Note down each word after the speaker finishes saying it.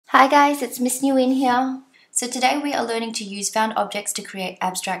Hi guys, it's Miss New In here. So today we are learning to use found objects to create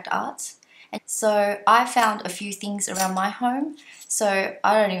abstract art. And so I found a few things around my home. So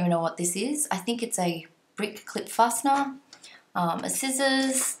I don't even know what this is. I think it's a brick clip fastener, a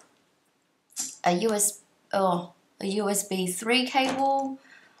scissors, a USB 3 cable,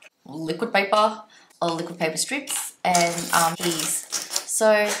 liquid paper strips, and keys.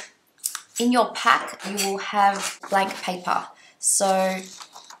 So in your pack you will have blank paper. So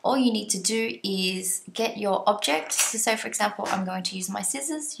all you need to do is get your object. So say for example, I'm going to use my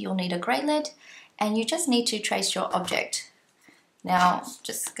scissors. You'll need a grey lead and you just need to trace your object. Now,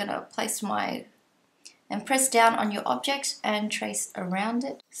 just gonna place and press down on your object and trace around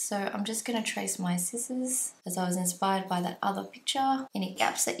it. So I'm just gonna trace my scissors as I was inspired by that other picture. Any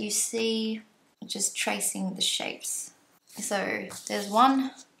gaps that you see, just tracing the shapes. So there's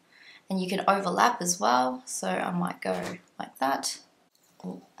one, and you can overlap as well. So I might go like that.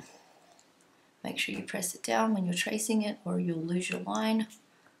 Make sure you press it down when you're tracing it or you'll lose your line.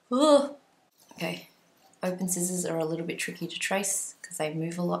 Ugh. Okay, open scissors are a little bit tricky to trace because they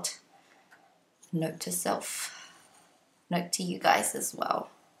move a lot. Note to self. Note to you guys as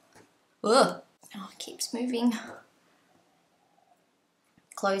well. Ugh. Oh, it keeps moving.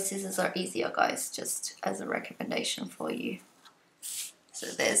 Closed scissors are easier, guys, just as a recommendation for you.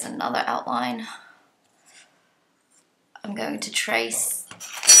 So there's another outline. I'm going to trace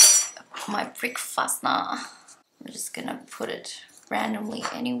my brick fastener. I'm just gonna put it randomly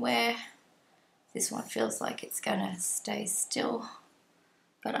anywhere. This one feels like it's gonna stay still,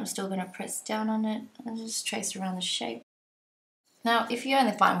 but I'm still gonna press down on it and just trace around the shape. Now, if you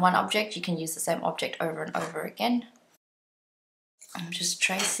only find one object, you can use the same object over and over again. I'm just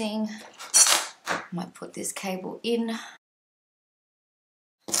tracing. I might put this cable in.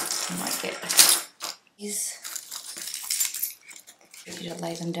 I might get these. Tricky to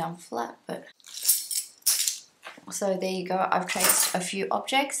lay them down flat, but so there you go. I've traced a few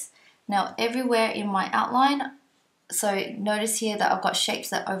objects. Now everywhere in my outline, so notice here that I've got shapes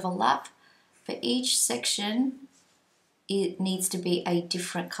that overlap. For each section, it needs to be a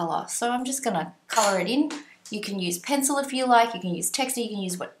different color. So I'm just gonna color it in. You can use pencil if you like, you can use texture, you can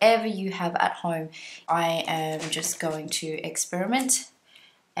use whatever you have at home. I am just going to experiment,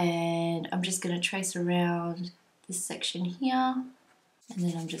 and I'm just gonna trace around this section here. And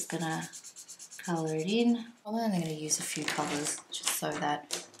then I'm just gonna color it in. I'm only gonna use a few colors just so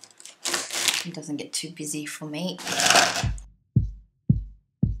that it doesn't get too busy for me.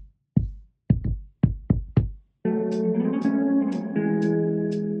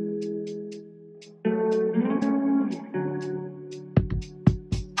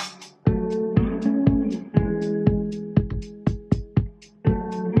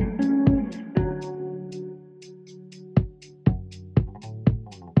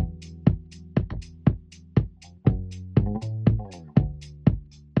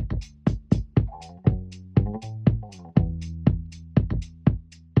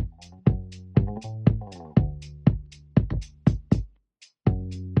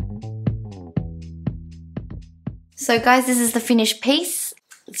 So guys, this is the finished piece.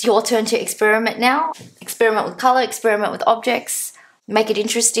 It's your turn to experiment now. Experiment with color, experiment with objects. Make it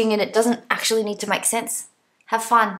interesting, and it doesn't actually need to make sense. Have fun.